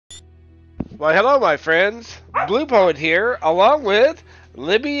Well, hello, my friends. BluePoet here, along with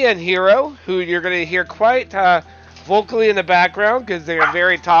Libby and Hero, who you're going to hear quite vocally in the background because they are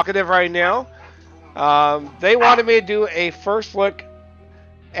very talkative right now. They wanted me to do a first look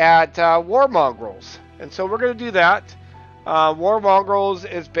at War Mongrels, and so we're going to do that. War Mongrels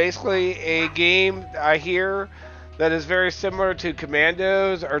is basically a game I hear that is very similar to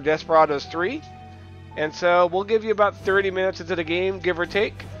Commandos or Desperados 3. And so we'll give you about 30 minutes into the game, give or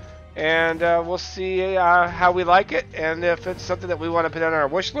take. And we'll see how we like it and if it's something that we want to put on our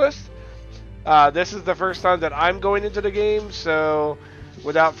wish list. This is the first time that I'm going into the game, so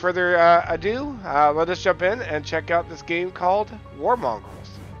without further ado, let us jump in and check out this game called War Mongrels.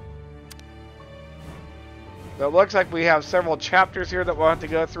 So it looks like we have several chapters here that we'll have to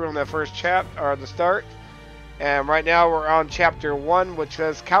go through in the first chapter, or the start. And right now we're on chapter 1, which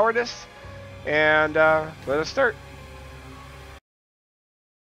says Cowardice. And let us start.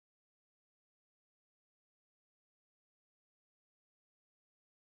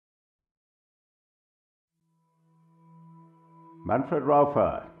 Manfred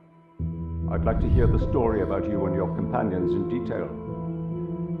Raufer, I'd like to hear the story about you and your companions in detail.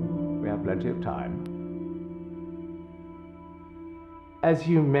 We have plenty of time. As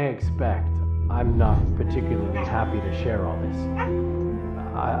you may expect, I'm not particularly happy to share all this.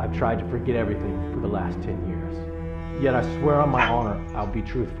 I've tried to forget everything for the last 10 years. Yet I swear on my honor, I'll be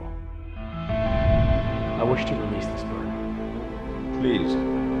truthful. I wish to release this burden. Please,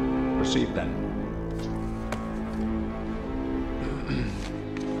 proceed then.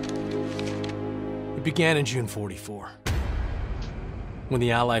 It began in June 44, when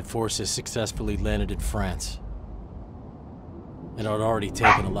the Allied forces successfully landed in France and had already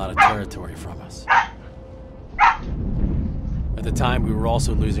taken a lot of territory from us. At the time, we were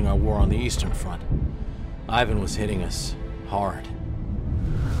also losing our war on the Eastern Front. Ivan was hitting us hard.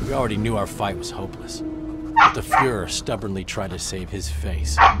 We already knew our fight was hopeless, but the Fuhrer stubbornly tried to save his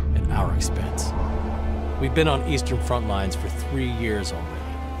face at our expense. We've been on Eastern front lines for 3 years already.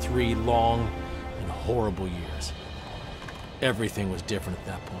 3 long and horrible years. Everything was different at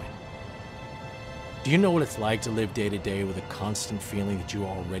that point. Do you know what it's like to live day to day with a constant feeling that you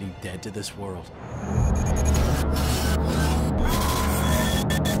are already dead to this world?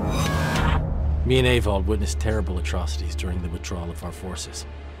 Me and Avold witnessed terrible atrocities during the withdrawal of our forces.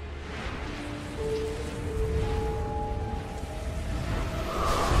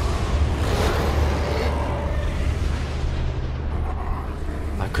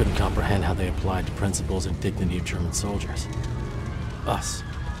 I couldn't comprehend how they applied the principles and dignity of German soldiers. Us.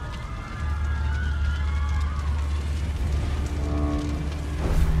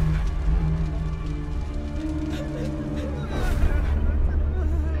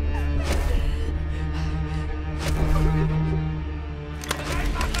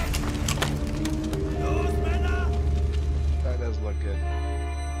 That does look good.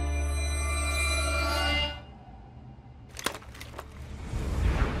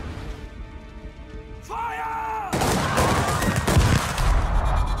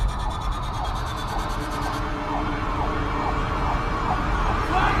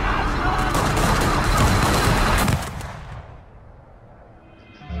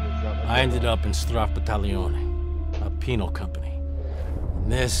 I ended up in Strafbataillone, a penal company.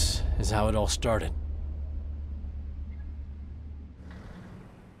 And this is how it all started.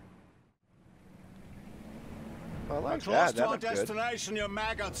 I like Close that. to That our looked good. destination, you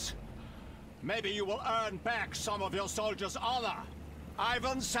maggots. Maybe you will earn back some of your soldiers' honor.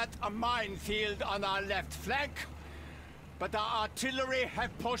 Ivan set a minefield on our left flank, but our artillery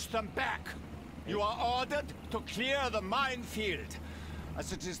have pushed them back. You are ordered to clear the minefield,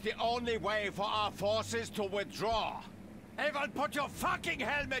 as it is the only way for our forces to withdraw. Avold, put your fucking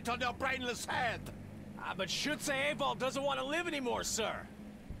helmet on your brainless head! But Schütze Avold doesn't want to live anymore, sir.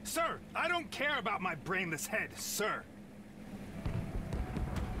 Sir, I don't care about my brainless head, sir.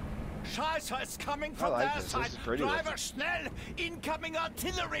 Scheiße, it's coming from like their this. This side. is pretty Driver, looking. schnell! Incoming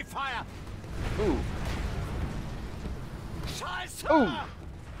artillery fire! Ooh. Scheiße! Ooh.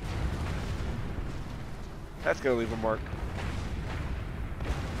 That's gonna leave a mark.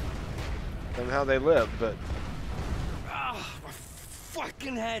 On how they live, but Ah, my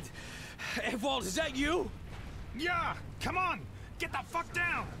fucking head. Avold, is that you? Yeah, come on, get the fuck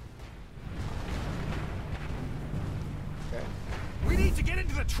down. okay. We need to get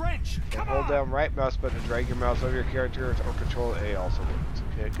into the trench. Come Hold on. down right mouse button to drag your mouse over your characters, or Control A also works.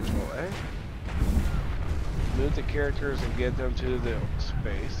 Okay, Control A. Move the characters and get them to the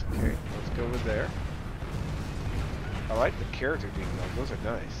space. Okay, let's go over there. I like the character details. Those are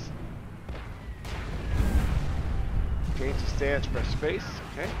nice. Change the stance, press space.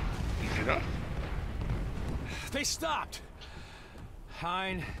 Okay. Easy enough. They stopped.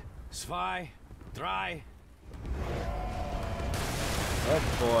 Ein, zwei, drei. Oh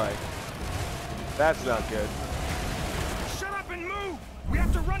boy. That's not good. Shut up and move! We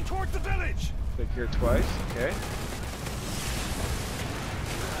have to run towards the village! Click here twice, okay.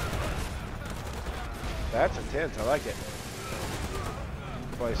 That's intense, I like it.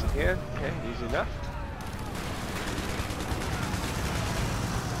 Twice again, okay, easy enough.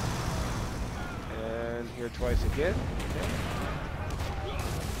 And here twice again, okay.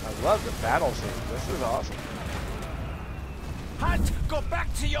 I love the battle scene, this is awesome. Halt! Go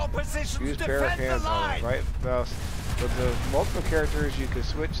back to your positions. Use bare Defend the hands on line. it, right mouse. With the multiple characters, you can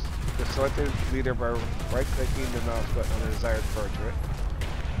switch the selected leader by right-clicking the mouse button on the desired portrait.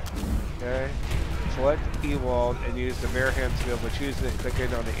 Okay. Select E-wall and use the bare hands skill, but choose it and click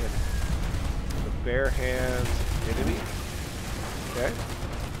in on the enemy. The bare hands enemy. Okay.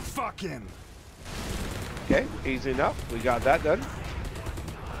 Fuck him! Okay, easy enough. We got that done.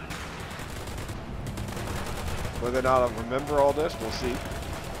 Whether or not I'll remember all this, we'll see.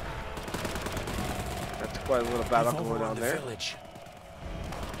 That's quite a little battle going on there. Village.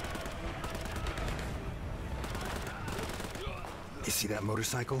 You see that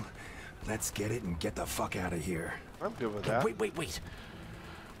motorcycle? Let's get it and get the fuck out of here. I'm good with that. Wait.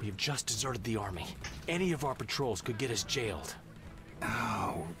 We have just deserted the army. Any of our patrols could get us jailed.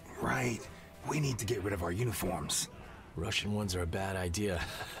 Oh, right. We need to get rid of our uniforms. Russian ones are a bad idea.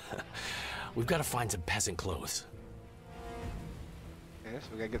 We've got to find some peasant clothes. Okay, so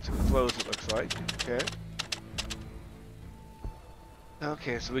we gotta get some clothes, it looks like. Okay.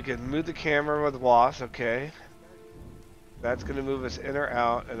 Okay, so we can move the camera with WAS, okay. That's gonna move us in or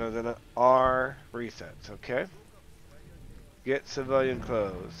out, and then R resets, okay. Get civilian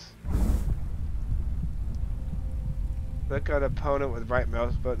clothes. Click on opponent with right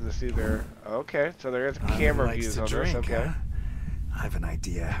mouse button to see their. Okay, so there is camera views on this, okay. Huh? I have an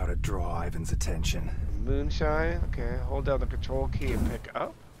idea how to draw Ivan's attention. Moonshine, okay. Hold down the control key and pick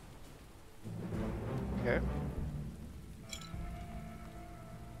up. Okay.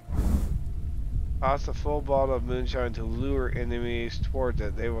 Toss a full bottle of moonshine to lure enemies towards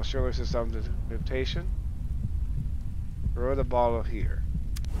it. They will surely succumb to temptation. Throw the bottle here.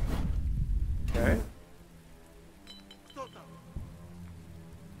 Okay.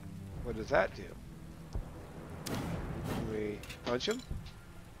 What does that do? Can we punch him?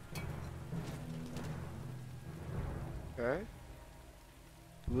 Okay.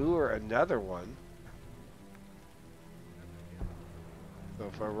 Lure another one. So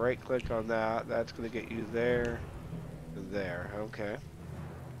if I right click on that, that's going to get you there and there. Okay.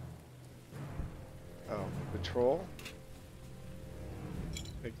 Oh, patrol.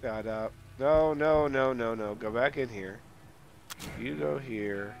 Pick that up. No. Go back in here. You go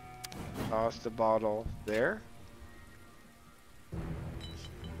here. Toss the bottle there.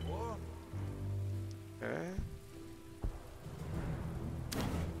 Okay.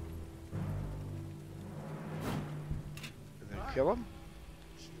 And then kill him.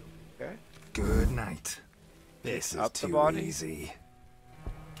 Okay. Good night. This is Up the too body. easy.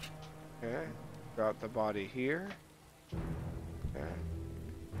 Okay. Got the body here. Okay.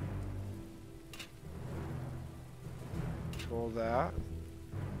 Control that.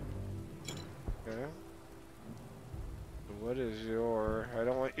 Okay. What is your... I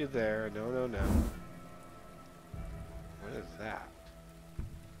don't want you there. No. What is that?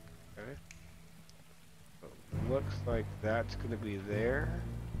 Okay. So it looks like that's going to be there.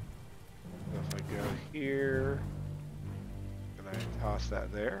 So if I go here, and I toss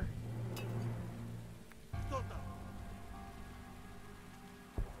that there. I'm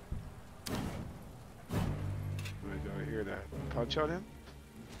going to go here to punch on him.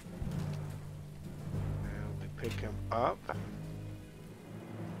 And we pick him up.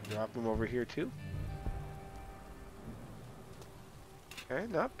 Drop him over here too. Okay,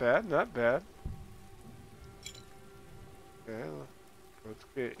 not bad. Okay, let's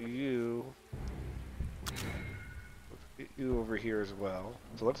get you. Let's get you over here as well.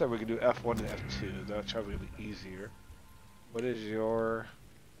 So it looks like we can do F1 and F2. That's probably be easier. What is your...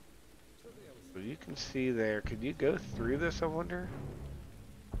 So you can see there. Can you go through this, I wonder?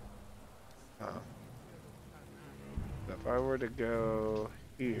 So if I were to go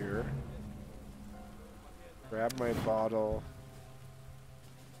here, grab my bottle,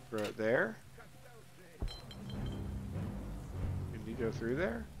 throw it there. Can you go through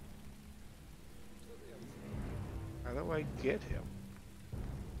there? How do I get him?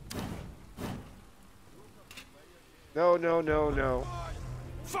 No.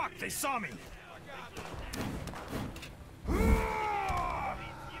 Fuck, they saw me!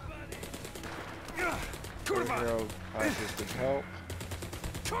 Hero classes could help.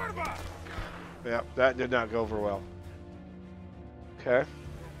 Turba! Yep, that did not go over well. Okay.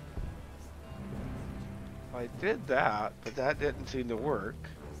 I did that, but that didn't seem to work.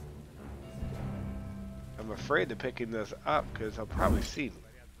 I'm afraid of picking this up because I'll probably see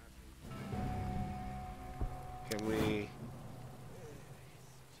me. Can we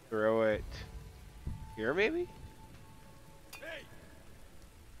throw it here maybe?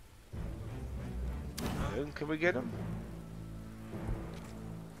 Then can we get him?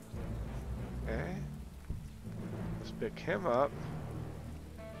 Okay. Let's pick him up.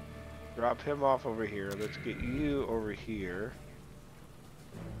 Drop him off over here. Let's get you over here.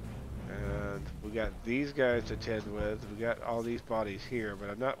 And we got these guys to tend with. We got all these bodies here, but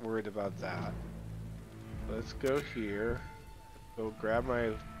I'm not worried about that. Let's go here. Go grab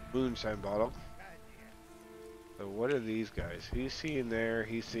my moonshine bottle. So what are these guys? He's seeing there,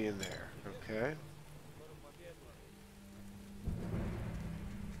 he's seeing there. Okay.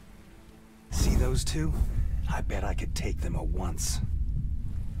 See those two? I bet I could take them at once.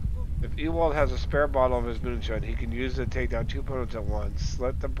 If Ewald has a spare bottle of his moonshine, he can use it to take down two opponents at once.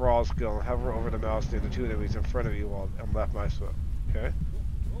 Select the brawl skill and hover over the mouse near the two enemies in front of Ewald and left mouse wheel. Okay.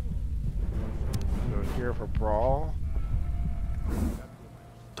 So here for brawl.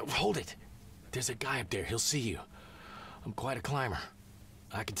 Hold it! There's a guy up there. He'll see you. I'm quite a climber.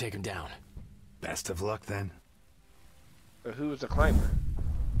 I can take him down. Best of luck then. So who is a climber?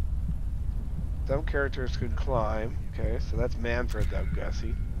 Some characters can climb. Okay, so that's Manfred, I'm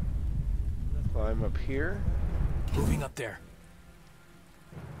guessing. Climb up here. Moving up there.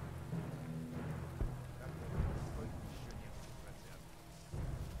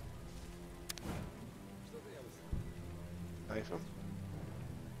 Knife him.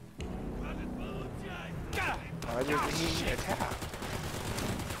 Why didn't he attack? I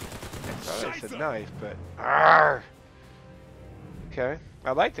thought I said knife, but arrgh! Okay,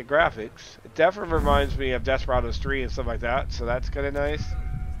 I like the graphics. It definitely reminds me of Desperados 3 and stuff like that, so that's kind of nice.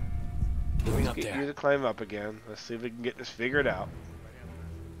 Moving Let's up get there. you to climb up again. Let's see if we can get this figured out.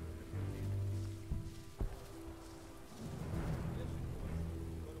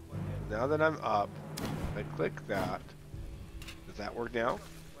 Now that I'm up, I click that. Does that work now?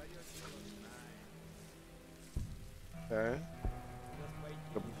 Okay.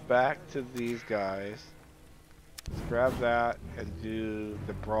 Go back to these guys. Let's grab that and do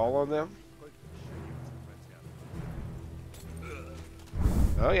the brawl on them.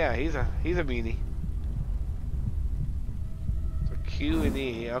 Oh yeah, he's a meanie. So Q and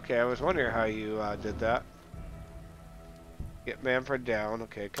E. Okay, I was wondering how you did that. Get Manfred down.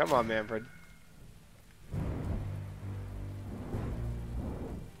 Okay, come on, Manfred.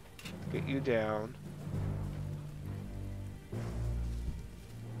 Get you down.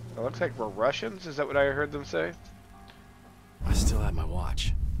 It looks like we're Russians. Is that what I heard them say? I still have my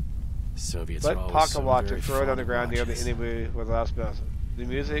watch. Soviets Let are always Pocket so watch very and throw it on fond the of ground near the watches. enemy with the last mouse. The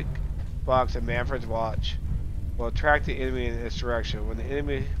music box and Manfred's watch will attract the enemy in its direction. When the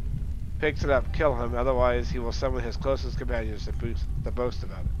enemy picks it up, kill him. Otherwise, he will summon his closest companions to boast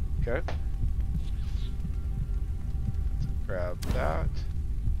about it. Okay? Let's grab that.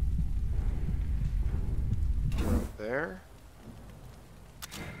 Throw it there.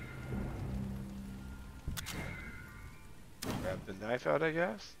 Grab the knife out, I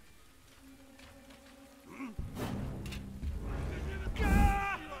guess.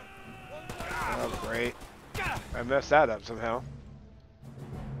 Oh, great. I messed that up somehow.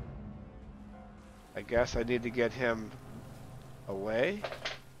 I guess I need to get him away.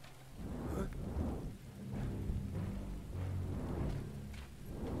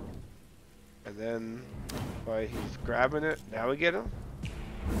 And then, while he's grabbing it, now we get him.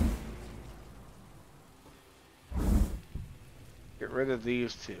 Get rid of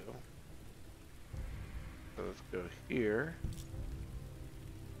these two. So let's go here.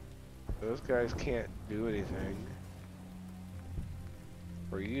 Those guys can't do anything.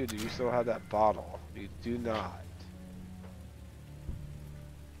 For you, do you still have that bottle? You do not.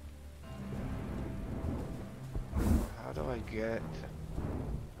 How do I get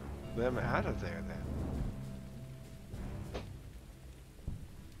them out of there then?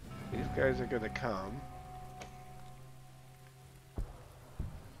 These guys are gonna come.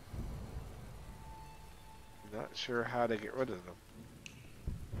 Not sure how to get rid of them.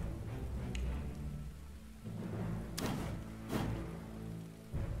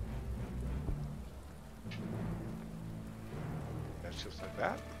 That's just like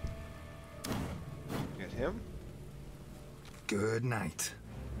that. Get him. Good night.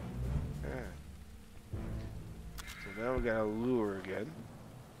 Okay. So now we got a lure again.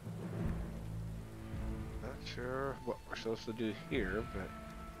 sure what we're supposed to do here, but...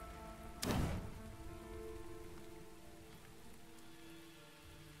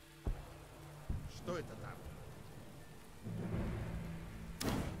 Что это там?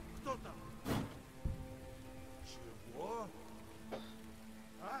 Кто там? Чего?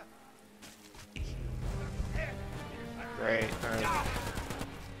 А? Great.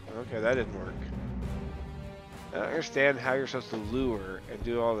 Okay, that didn't work. I don't understand how you're supposed to lure and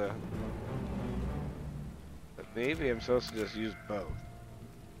do all the... But maybe I'm supposed to just use both.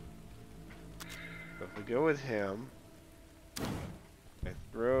 So if we go with him and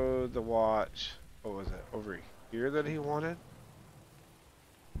throw the watch, what was it, over here that he wanted?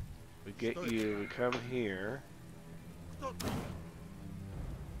 We get you, we come here. Кто там?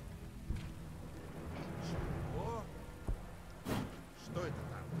 Чего? Что это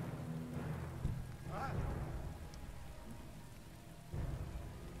там? А?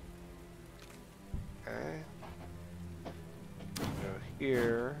 Okay. Go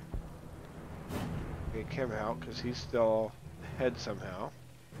here. Take him out because he's still ahead somehow.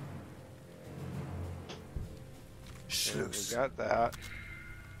 And we got that.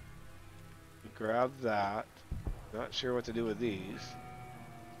 We grab that. Not sure what to do with these.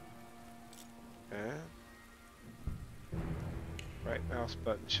 Okay. Right mouse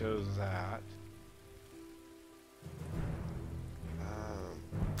button shows that.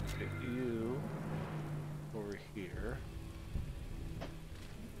 Get you over here.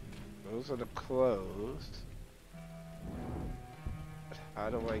 Those are the clothes. But how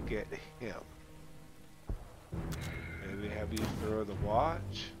do I get him? Maybe have you throw the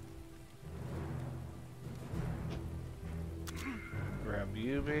watch. Grab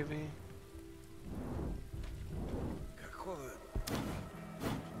you, maybe. Какого?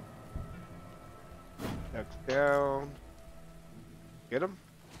 Duck down. Get him.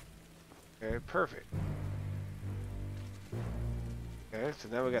 Okay, perfect. Okay, so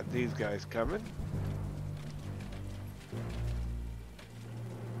now we got these guys coming.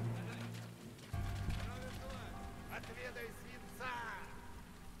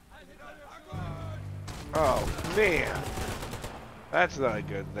 Oh, man. That's not a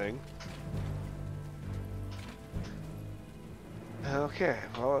good thing. Okay,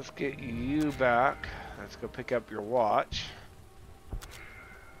 well, let's get you back. Let's go pick up your watch.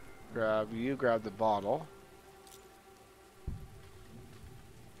 Grab you, grab the bottle.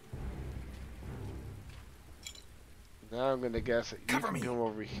 Now I'm going to guess that you can come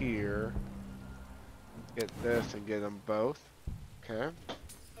over here, get this, and get them both. Okay.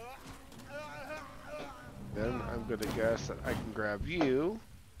 Then I'm going to guess that I can grab you,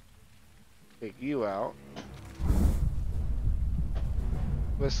 take you out.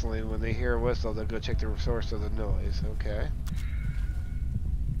 Whistling, when they hear a whistle, they'll go check the source of the noise. Okay.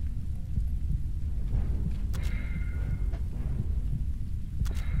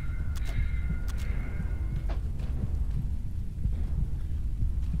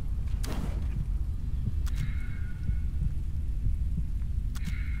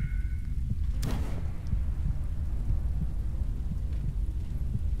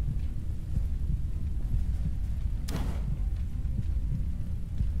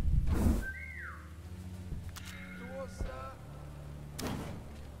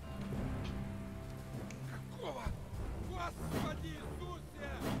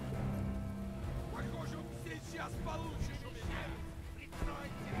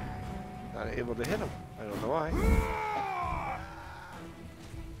 Not able to hit him. I don't know why.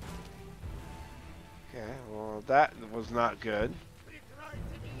 Okay, well that was not good.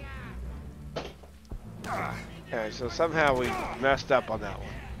 Okay, so somehow we messed up on that one.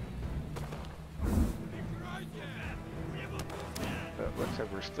 But it looks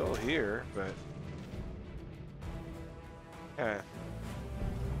like we're still here, but... Yeah.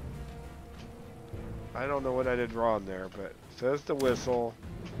 I don't know what I did wrong there, but it says to whistle,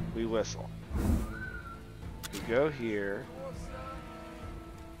 we whistle. We go here.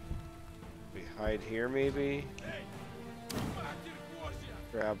 We hide here maybe.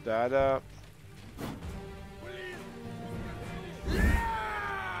 Grab that up.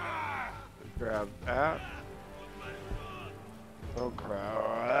 Grab that. Oh crap.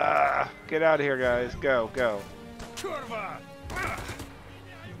 Ah, get out of here, guys. Go, go. Kurva!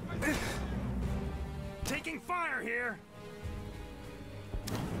 Taking fire here!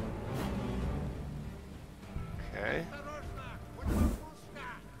 Okay.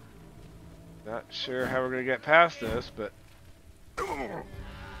 Not sure how we're going to get past this, but...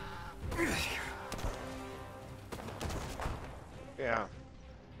 Yeah.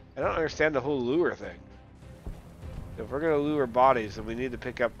 I don't understand the whole lure thing. If we're going to lure bodies, then we need to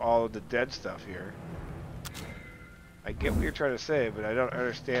pick up all of the dead stuff here. I get what you're trying to say, but I don't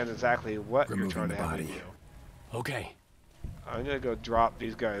understand exactly what you're trying to have me do. Okay. I'm gonna go drop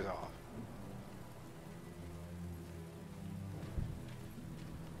these guys off.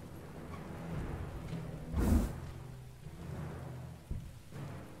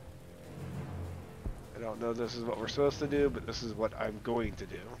 I don't know if this is what we're supposed to do, but this is what I'm going to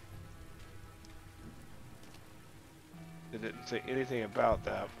do. It didn't say anything about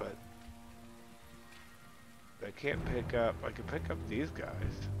that, but I can't pick up. I can pick up these guys.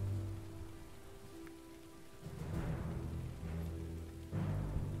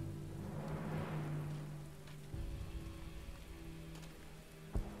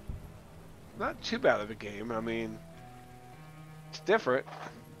 Not too bad of a game. I mean, it's different.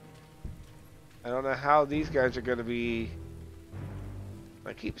 I don't know how these guys are going to be.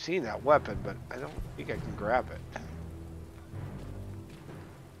 I keep seeing that weapon, but I don't think I can grab it.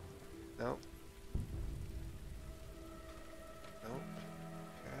 No. No.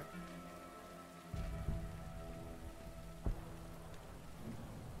 Okay.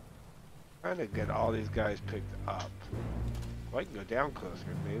 Trying to get all these guys picked up. Well, I can go down closer.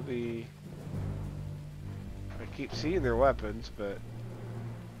 Maybe. I keep seeing their weapons, but.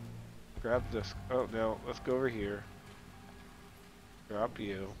 Grab this. Oh no, let's go over here. Drop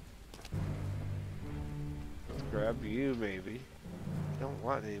you. Let's grab you, maybe. I don't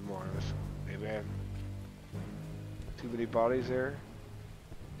want any more. Maybe I have too many bodies there.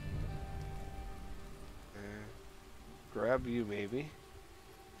 Grab you, maybe.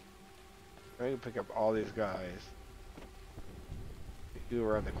 I can pick up all these guys. Get you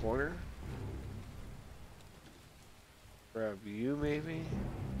around the corner. Grab you, maybe.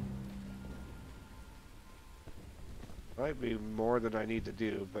 Might be more than I need to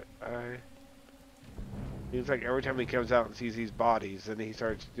do, but seems like every time he comes out and sees these bodies, then he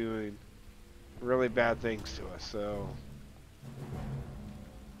starts doing really bad things to us, so.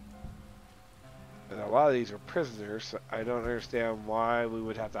 And a lot of these are prisoners, so I don't understand why we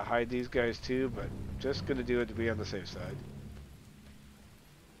would have to hide these guys too, but I'm just gonna do it to be on the safe side.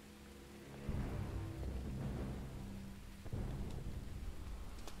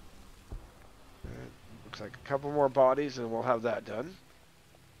 Looks like a couple more bodies and we'll have that done.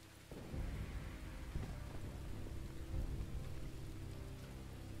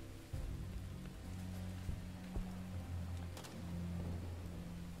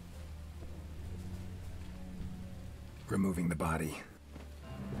 Removing the body.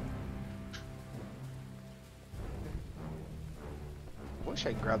 I wish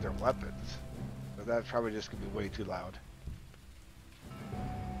I could grab their weapons, but that's probably just gonna be way too loud.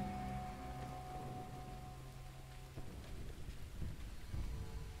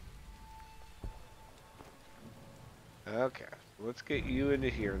 Okay, let's get you into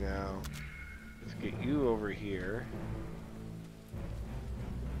here now. Let's get you over here.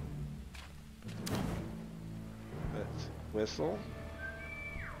 Let's whistle.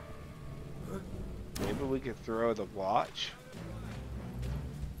 Maybe we could throw the watch.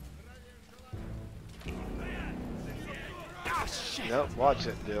 Nope, watch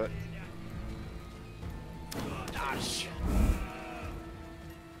it do it.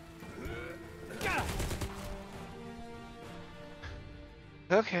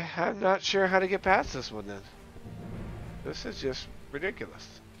 Okay, I'm not sure how to get past this one then. This is just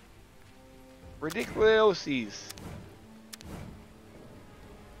ridiculous. Ridiculous.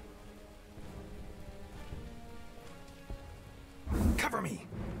 Cover me.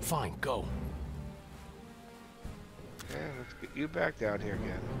 Fine, go. Okay, let's get you back down here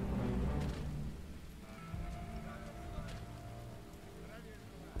again.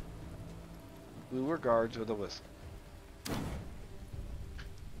 We were guards with a whistle.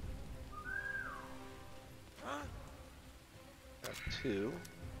 Got two.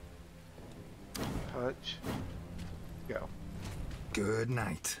 Punch. Go. Good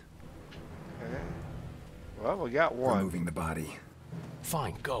night. Okay. Well, we got one. Removing the body.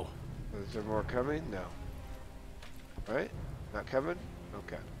 Fine, go. Is there more coming? No. Right? Not coming?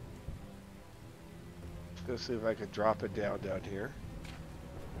 Okay. Let's go see if I can drop it down here.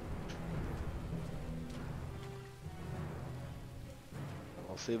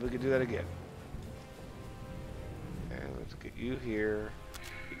 I'll see if we can do that again. And let's get you here.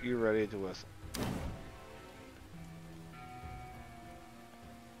 Get you ready to whistle.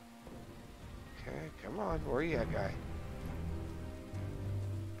 Okay, come on. Where are you at, guy?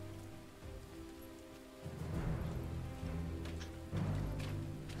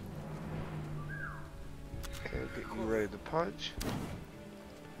 Okay, get you ready to punch.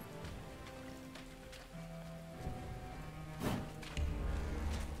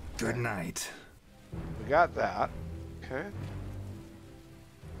 Good night. We got that. Okay.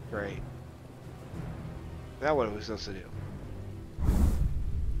 Great. Now what are we supposed to do?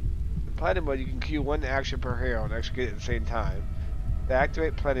 In platinum mode, you can queue one action per hero and execute it at the same time. To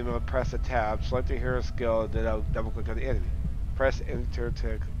activate platinum mode, press the tab, select the hero skill, and then double click on the enemy. Press enter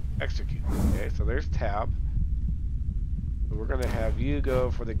to execute. Okay, so there's tab. So we're going to have you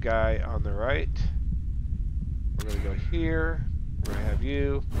go for the guy on the right. We're going to go here. We're going to have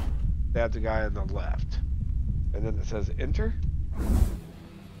you stab the guy on the left. And then it says enter.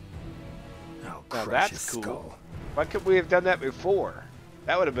 Oh, Now that's cool. Skull. Why couldn't we have done that before?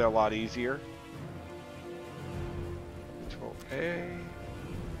 That would have been a lot easier. Control A.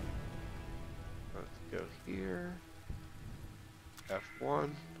 Let's go here. F1.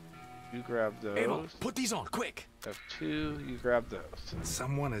 You grab those. Ava, put these on, quick. F2. You grab those.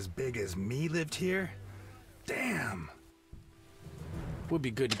 Someone as big as me lived here? Damn. Would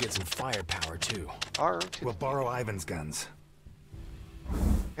be good to get some firepower too. We'll borrow Ivan's guns.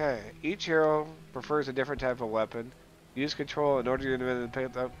 Okay. Each hero prefers a different type of weapon. Use control in order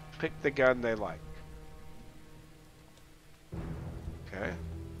to pick the gun they like. Okay.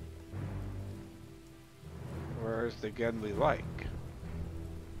 Where's the gun we like?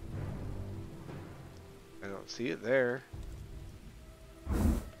 I don't see it there.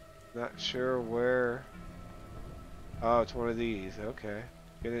 Not sure where. Oh, it's one of these. Okay.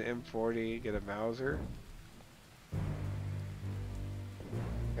 Get an M40, get a Mauser.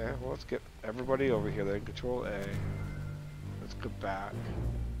 Okay, well, let's get everybody over here then. Control A. Let's go back.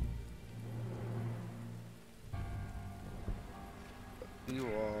 You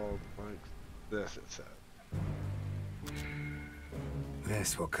all like this, it said.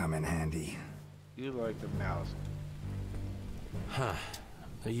 This will come in handy. You like the mouse. Huh.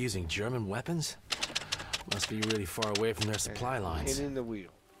 They're using German weapons? Must be really far away from their supply lines. Hitting the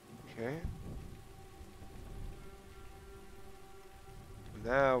wheel. Okay.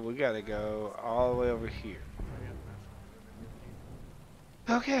 Now we gotta go all the way over here.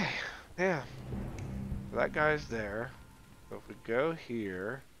 Okay. Yeah. That guy's there. So if we go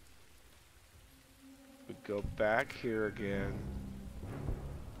here, we go back here again.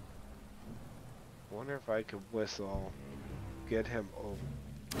 Wonder if I could whistle, get him over.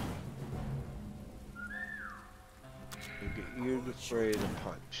 And get you ready to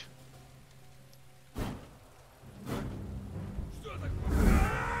punch.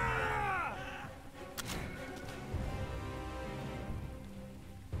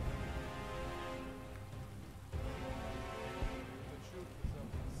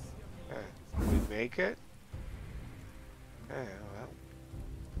 Okay, did we make it? Okay, well.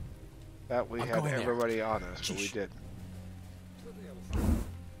 That we had everybody on us, but we didn't.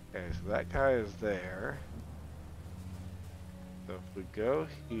 Okay, so that guy is there. So if we go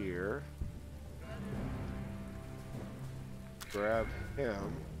here, grab him,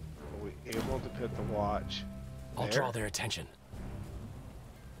 are we able to put the watch there? I'll draw their attention.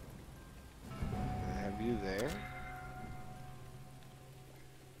 And have you there?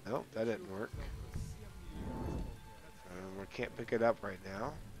 Nope, that didn't work. We can't pick it up right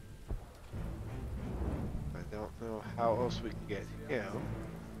now. I don't know how else we can get him.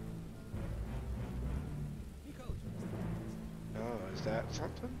 Oh, is that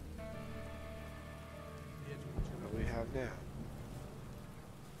something? What do we have now?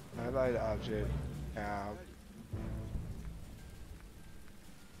 Highlight object, tab.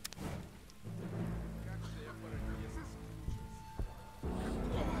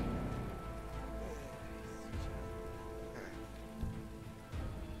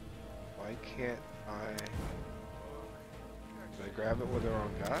 Why can't I... Did I grab it with the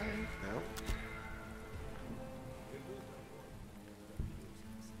wrong guy? No.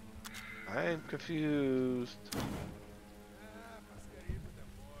 I am confused.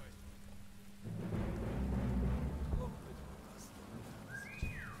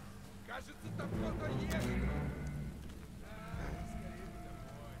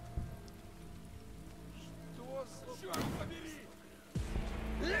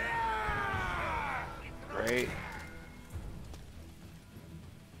 Great.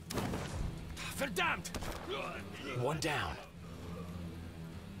 Verdammt! One down.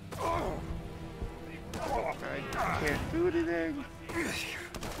 I can't do anything.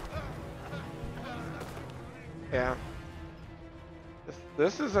 Yeah.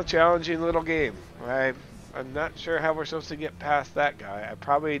 This is a challenging little game. I'm not sure how we're supposed to get past that guy. I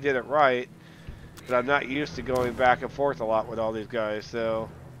probably did it right, but I'm not used to going back and forth a lot with all these guys, so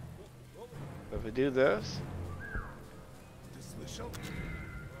if we do this,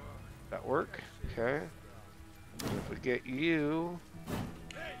 that work? Okay. And if we get you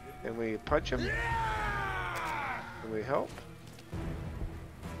and we punch him, and Can we help?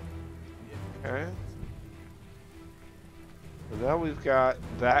 Okay. So now we've got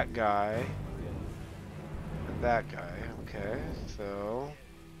that guy and that guy. Okay, so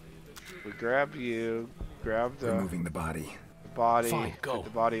we grab you, grab the Removing the body. body, Fine, go. put the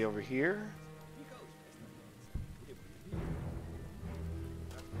body over here.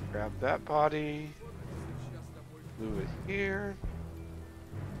 Grab that body, move it here.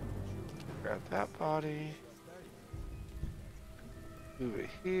 Grab that body, move it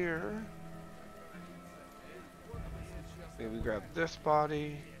here. Maybe grab this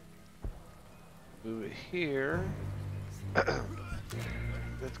body, move it here.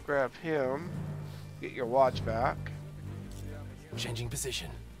 Let's grab him. Get your watch back. Changing position.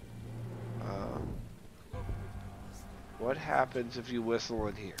 What happens if you whistle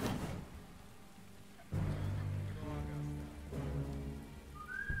in here?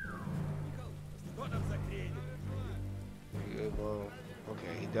 Well,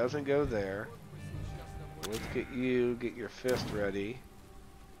 okay, he doesn't go there. Let's get you, get your fist ready.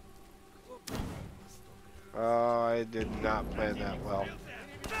 Oh, I did not plan that well.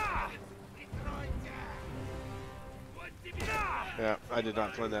 Yeah, I did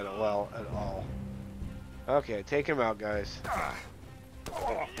not plan that well at all. Okay, take him out, guys.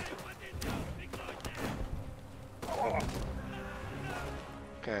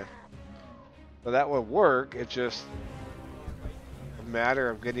 Okay. So that would work, it's just a matter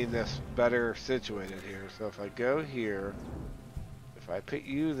of getting this better situated here. So if I go here, if I put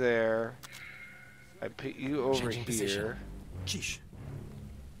you there, I put you over Changing here. position. Sheesh.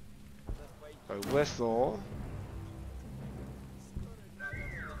 I whistle.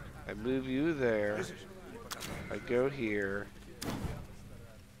 I move you there. I go here.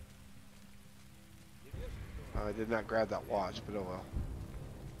 I did not grab that watch, but oh well.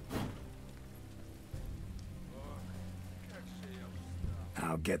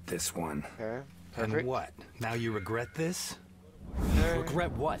 I'll get this one. Okay, perfect. And what? Now you regret this? Okay.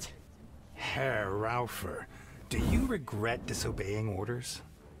 Regret what? Herr Raufer, do you regret disobeying orders?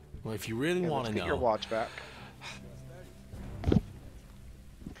 Well, if you really Yeah, want let's to get your know. watch back.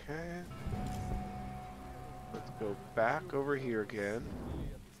 Okay. Let's go back over here again.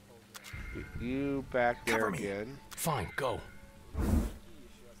 Get you back there Cover me. again. Fine, go.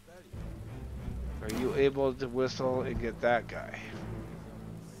 Are you able to whistle and get that guy?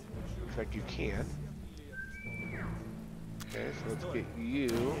 Looks like you can. Okay, so let's get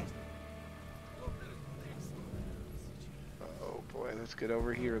you. Oh boy, let's get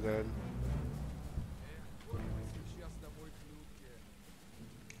over here then.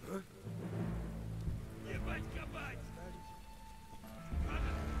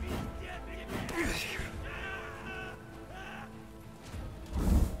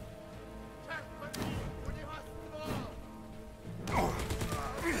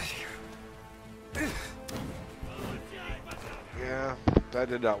 Yeah, that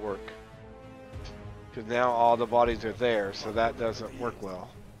did not work. Because now all the bodies are there, so that doesn't work well.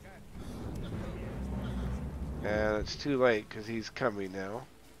 And it's too late because he's coming now.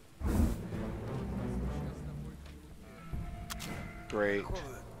 Great.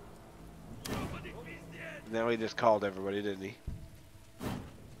 Now he just called everybody, didn't he?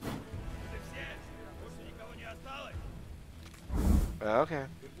 Okay.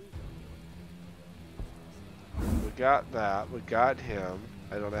 We got that. We got him.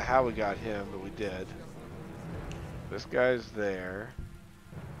 I don't know how we got him, but we did. This guy's there.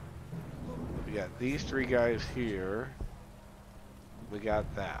 We got these three guys here. We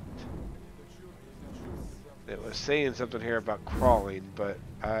got that. It was saying something here about crawling, but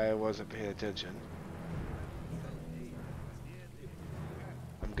I wasn't paying attention.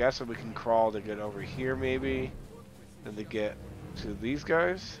 I'm guessing we can crawl to get over here maybe, and to get to these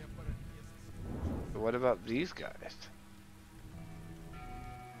guys. But what about these guys?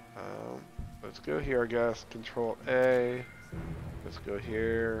 Let's go here, I guess. Control A. Let's go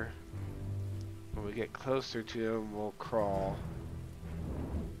here. When we get closer to him, we'll crawl.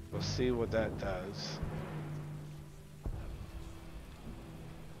 We'll see what that does.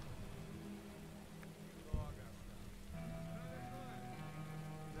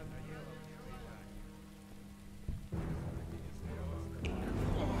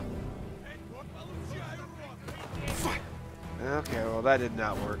 Okay, well that did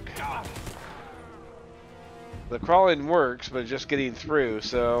not work. The crawling works, but just getting through,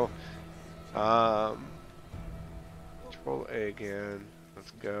 so Control A again.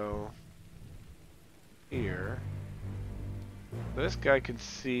 Let's go here. This guy can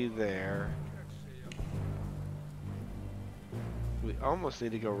see there. We almost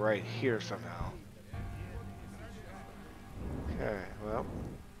need to go right here somehow. Okay, well.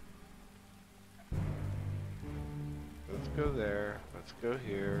 Let's go there. Let's go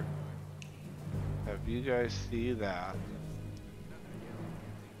here. Have you guys see that?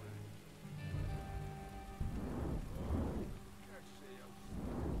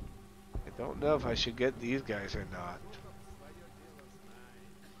 I don't know if I should get these guys or not.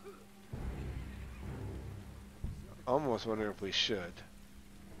 Almost wonder if we should.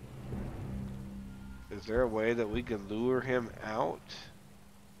 Is there a way that we can lure him out?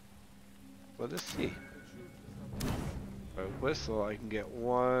 Let us see. If I whistle, I can get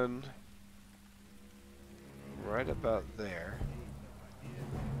one right about there.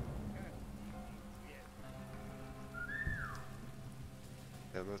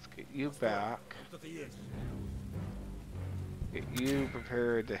 And let's get you back. Get you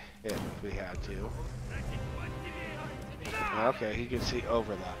prepared to hit if we had to. Okay, he can see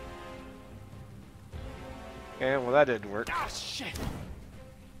over that. And well, that didn't work. Oh, shit!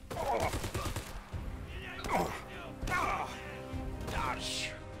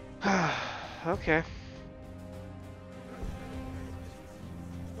 Okay.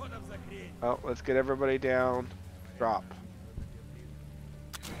 Well, let's get everybody down. Drop.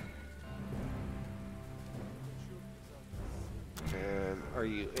 And are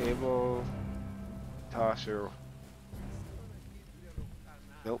you able, Tosher?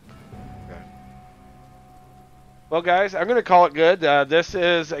 Nope. Okay. Well, guys, I'm going to call it good. This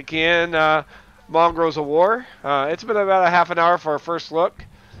is, again, Mongrels of War. It's been about a half an hour for our first look.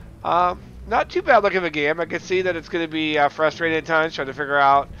 Not too bad looking of a game. I can see that it's going to be frustrating at times trying to figure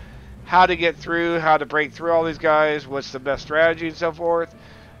out how to get through, how to break through all these guys, what's the best strategy and so forth.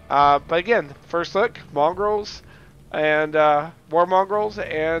 But again, first look, Mongrels and War Mongrels,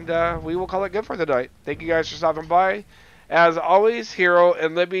 and we will call it good for the night. Thank you guys for stopping by. As always, Hero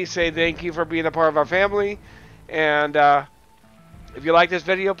and Libby say thank you for being a part of our family. And if you like this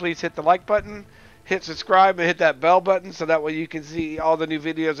video, please hit the like button, hit subscribe, and hit that bell button so that way you can see all the new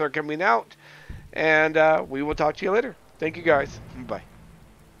videos that are coming out. And we will talk to you later. Thank you guys. Bye.